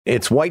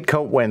It's White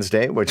Coat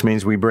Wednesday, which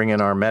means we bring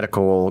in our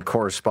medical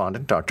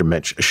correspondent, Dr.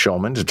 Mitch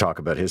Shulman, to talk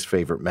about his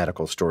favorite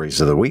medical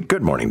stories of the week.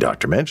 Good morning,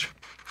 Dr. Mitch.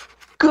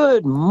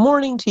 Good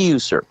morning to you,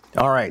 sir.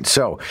 All right,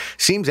 so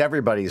seems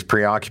everybody's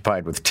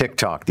preoccupied with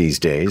TikTok these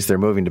days. They're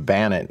moving to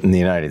ban it in the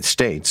United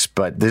States,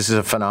 but this is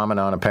a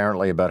phenomenon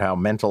apparently about how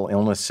mental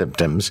illness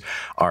symptoms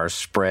are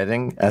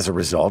spreading as a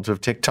result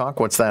of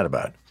TikTok. What's that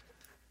about?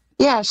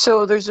 Yeah,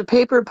 so there's a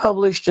paper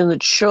published in the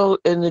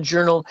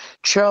journal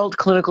Child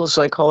Clinical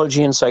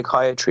Psychology and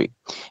Psychiatry,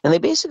 and they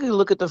basically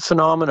look at the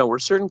phenomena where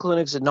certain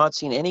clinics had not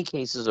seen any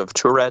cases of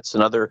Tourette's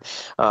and other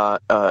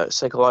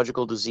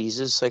psychological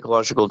diseases,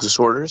 psychological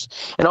disorders,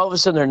 and all of a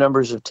sudden their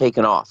numbers have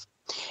taken off.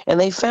 And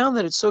they found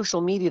that it's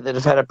social media that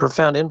have had a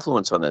profound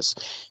influence on this,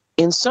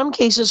 in some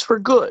cases for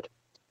good.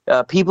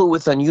 People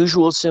with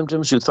unusual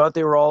symptoms who thought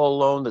they were all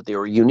alone, that they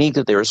were unique,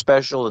 that they were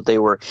special, that they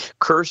were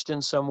cursed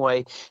in some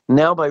way,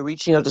 now by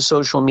reaching out to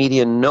social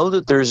media, know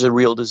that there's a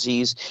real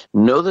disease,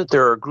 know that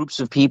there are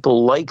groups of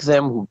people like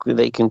them who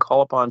they can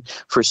call upon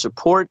for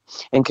support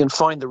and can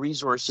find the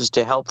resources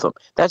to help them.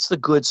 That's the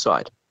good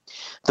side.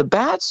 The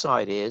bad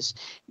side is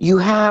you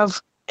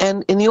have,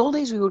 and in the old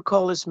days we would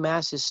call this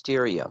mass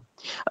hysteria.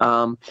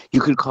 You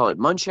could call it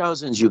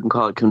Munchausen's, you can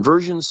call it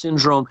conversion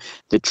syndrome.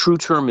 The true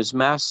term is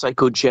mass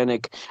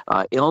psychogenic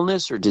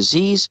illness or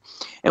disease.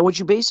 And what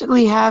you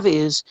basically have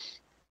is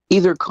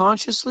either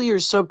consciously or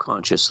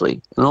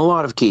subconsciously. In a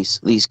lot of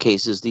these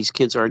cases, these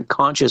kids aren't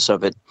conscious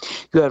of it.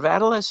 You have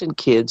adolescent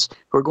kids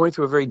who are going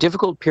through a very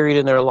difficult period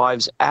in their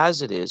lives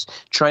as it is,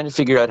 trying to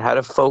figure out how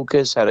to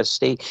focus, how to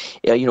stay,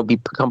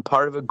 become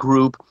part of a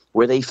group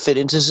where they fit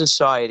into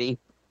society,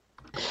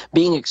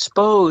 being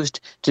exposed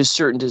to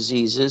certain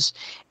diseases,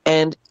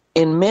 and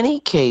in many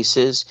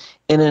cases,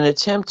 in an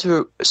attempt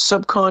to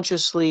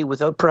subconsciously,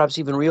 without perhaps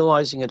even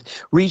realizing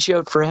it, reach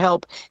out for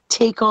help,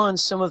 take on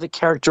some of the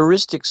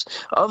characteristics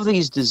of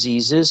these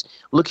diseases,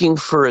 looking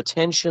for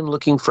attention,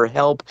 looking for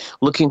help,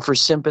 looking for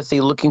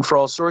sympathy, looking for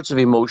all sorts of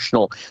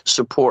emotional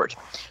support.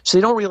 So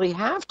they don't really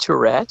have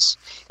Tourette's,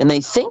 and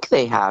they think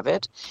they have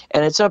it,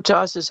 and it's up to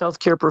us as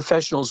healthcare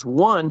professionals,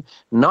 one,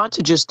 not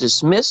to just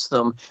dismiss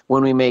them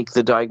when we make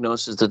the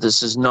diagnosis that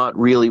this is not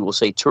really, we'll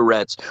say,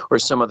 Tourette's or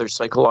some other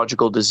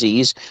psychological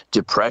disease,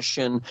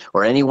 depression,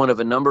 or any one of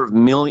a number of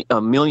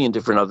a million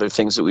different other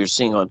things that we're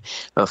seeing on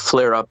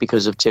flare up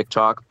because of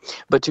TikTok,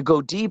 but to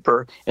go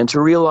deeper and to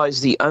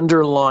realize the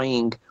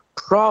underlying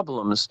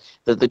problems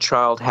that the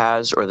child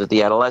has, or that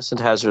the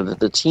adolescent has, or that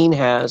the teen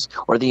has,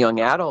 or the young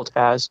adult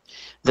has,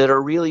 that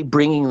are really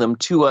bringing them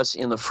to us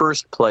in the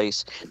first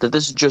place, that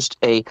this is just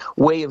a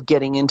way of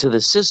getting into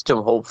the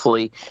system,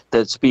 hopefully,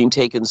 that's being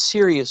taken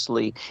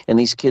seriously, and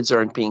these kids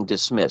aren't being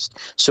dismissed.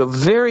 So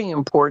very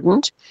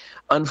important.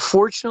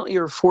 Unfortunately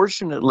or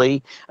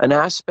fortunately, an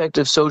aspect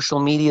of social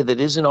media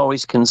that isn't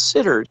always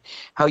considered,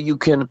 how you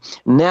can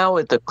now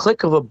at the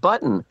click of a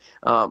button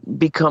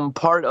become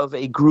part of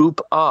a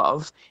group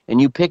of, and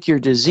you pick your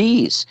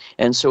disease.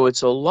 And so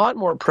it's a lot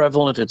more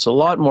prevalent, it's a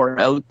lot more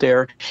out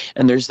there,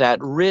 and there's that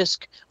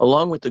risk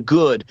along with the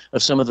good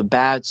of some of the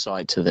bad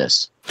side to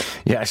this.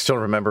 Yeah, I still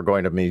remember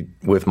going to meet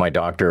with my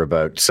doctor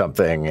about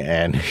something,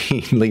 and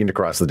he leaned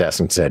across the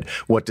desk and said,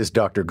 "What does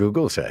Dr.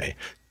 Google say?"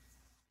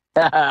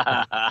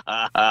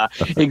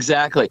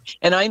 Exactly.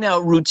 And I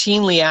now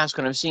routinely ask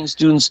when I'm seeing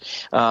students,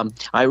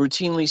 I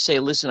routinely say,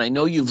 listen, I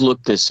know you've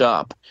looked this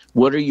up.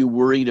 What are you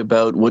worried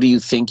about? What do you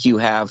think you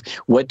have?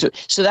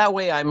 So that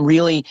way I'm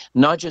really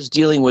not just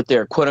dealing with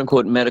their quote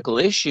unquote medical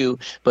issue,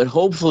 but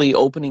hopefully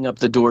opening up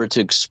the door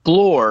to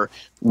explore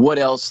what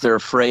else they're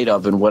afraid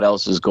of and what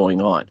else is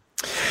going on.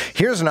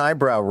 Here's an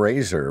eyebrow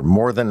raiser.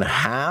 More than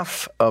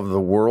half of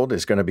the world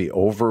is going to be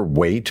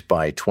overweight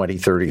by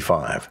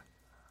 2035.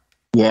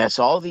 Yes,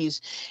 all these,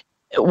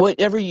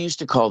 whatever you used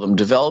to call them,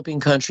 developing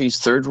countries,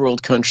 third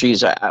world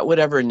countries,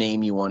 whatever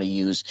name you want to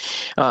use,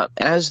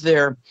 as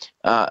their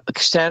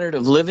standard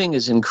of living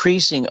is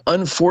increasing,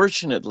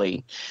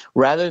 unfortunately,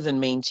 rather than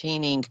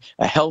maintaining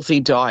a healthy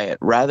diet,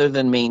 rather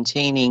than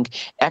maintaining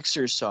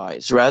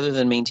exercise, rather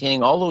than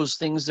maintaining all those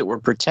things that were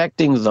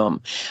protecting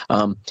them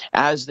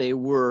as they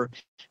were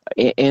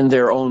in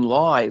their own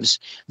lives,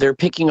 they're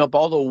picking up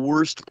all the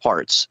worst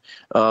parts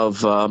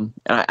of,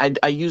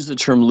 I use the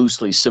term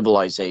loosely,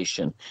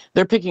 civilization.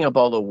 They're picking up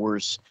all the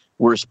worst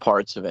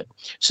parts of it.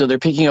 So they're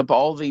picking up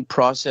all the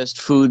processed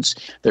foods.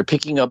 They're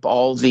picking up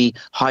all the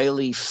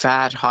highly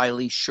fat,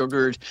 highly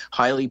sugared,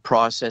 highly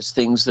processed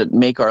things that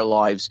make our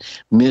lives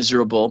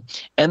miserable.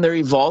 And they're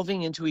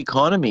evolving into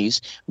economies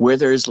where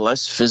there's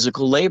less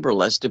physical labor,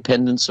 less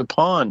dependence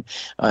upon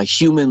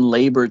human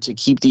labor to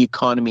keep the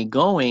economy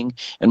going,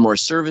 and more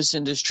service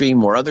industry,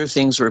 more other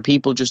things where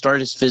people just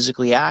aren't as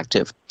physically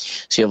active.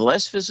 So you have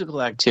less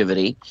physical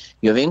activity.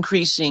 You have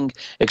increasing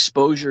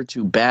exposure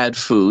to bad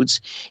foods.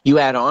 You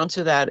add on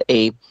to that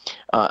a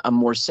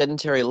more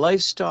sedentary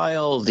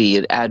lifestyle,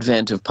 the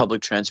advent of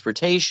public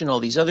transportation, all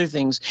these other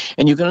things,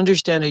 and you can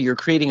understand how you're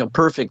creating a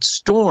perfect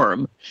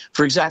storm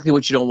for exactly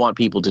what you don't want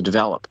people to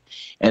develop.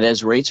 And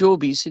as rates of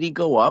obesity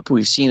go up,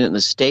 we've seen it in the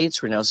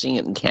States, we're now seeing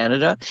it in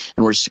Canada,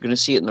 and we're going to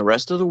see it in the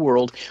rest of the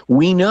world,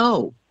 we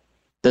know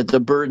that the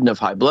burden of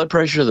high blood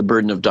pressure, the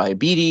burden of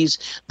diabetes,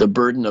 the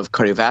burden of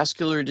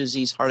cardiovascular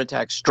disease, heart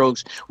attacks,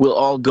 strokes will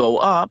all go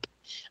up.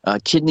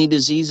 Kidney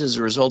disease as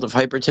a result of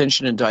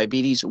hypertension and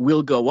diabetes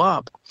will go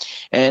up.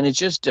 And it's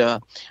just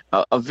a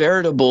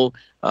veritable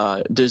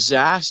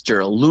disaster,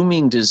 a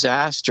looming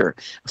disaster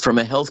from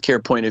a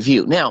healthcare point of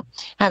view. Now,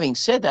 having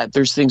said that,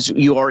 there's things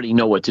you already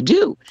know what to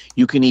do.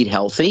 You can eat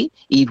healthy,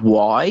 eat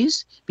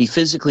wise, be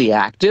physically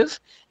active.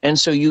 And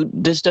so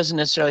this doesn't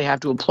necessarily have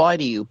to apply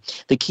to you.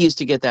 The key is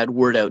to get that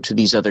word out to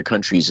these other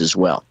countries as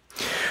well.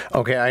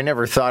 Okay, I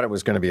never thought it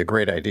was going to be a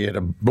great idea to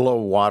blow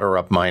water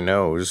up my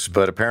nose,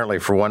 but apparently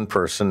for one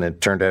person it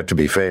turned out to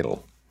be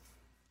fatal.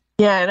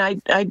 Yeah,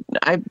 and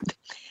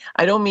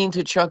I don't mean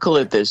to chuckle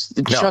at this.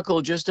 No.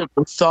 Chuckle just at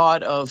the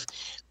thought of,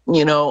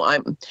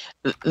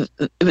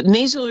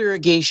 nasal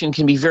irrigation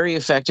can be very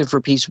effective for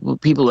people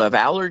who have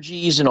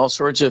allergies and all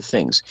sorts of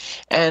things.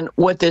 And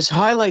what this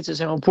highlights is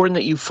how important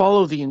that you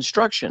follow the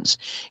instructions.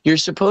 You're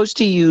supposed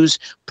to use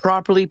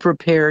properly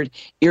prepared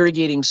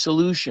irrigating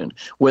solution,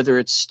 whether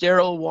it's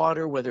sterile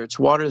water, whether it's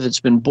water that's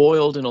been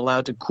boiled and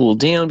allowed to cool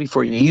down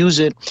before you use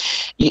it.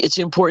 It's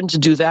important to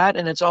do that,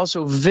 and it's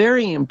also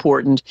very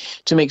important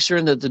to make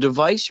sure that the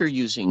device you're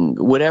using,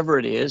 whatever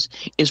it is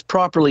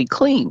properly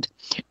cleaned.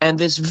 And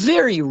this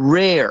very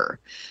rare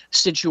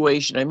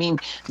situation, I mean,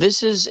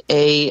 this is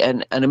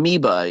an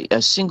amoeba,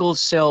 a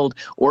single-celled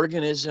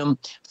organism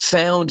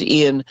found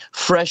in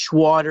fresh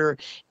water.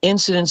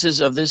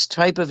 Incidences of this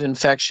type of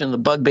infection, the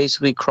bug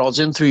basically crawls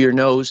in through your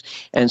nose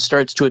and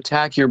starts to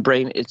attack your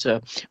brain. It's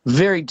a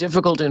very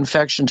difficult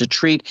infection to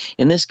treat.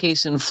 In this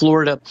case, in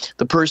Florida,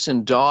 the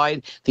person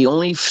died. The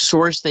only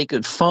source they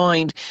could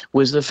find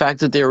was the fact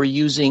that they were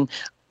using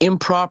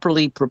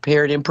improperly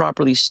prepared,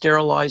 improperly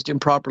sterilized,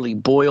 improperly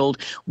boiled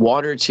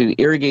water to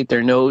irrigate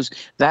their nose.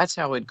 That's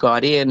how it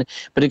got in,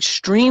 but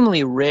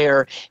extremely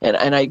rare.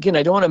 And again,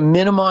 I don't want to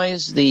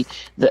minimize the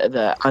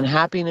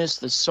unhappiness,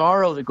 the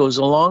sorrow that goes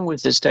along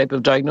with this type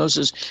of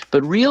diagnosis,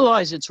 but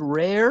realize it's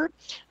rare.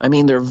 I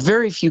mean, there are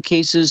very few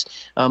cases,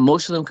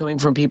 most of them coming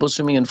from people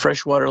swimming in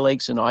freshwater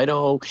lakes in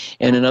Idaho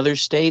and in other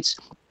states.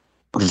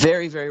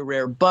 Very, very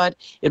rare, but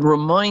it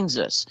reminds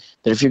us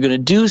that if you're going to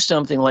do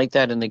something like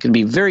that, and it can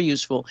be very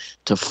useful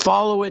to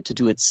follow it, to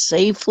do it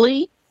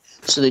safely,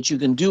 so that you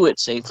can do it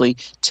safely.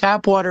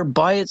 Tap water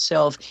by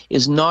itself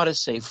is not a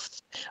safe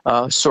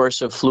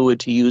source of fluid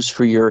to use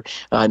for your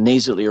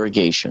nasal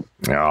irrigation.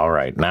 All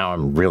right. Now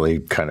I'm really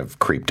kind of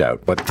creeped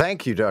out. But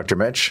thank you, Dr.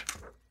 Mitch.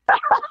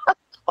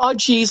 Oh,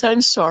 geez,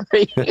 I'm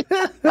sorry.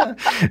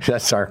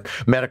 That's our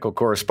medical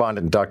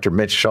correspondent, Dr.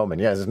 Mitch Shulman.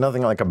 Yeah, there's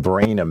nothing like a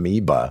brain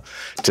amoeba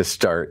to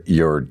start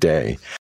your day.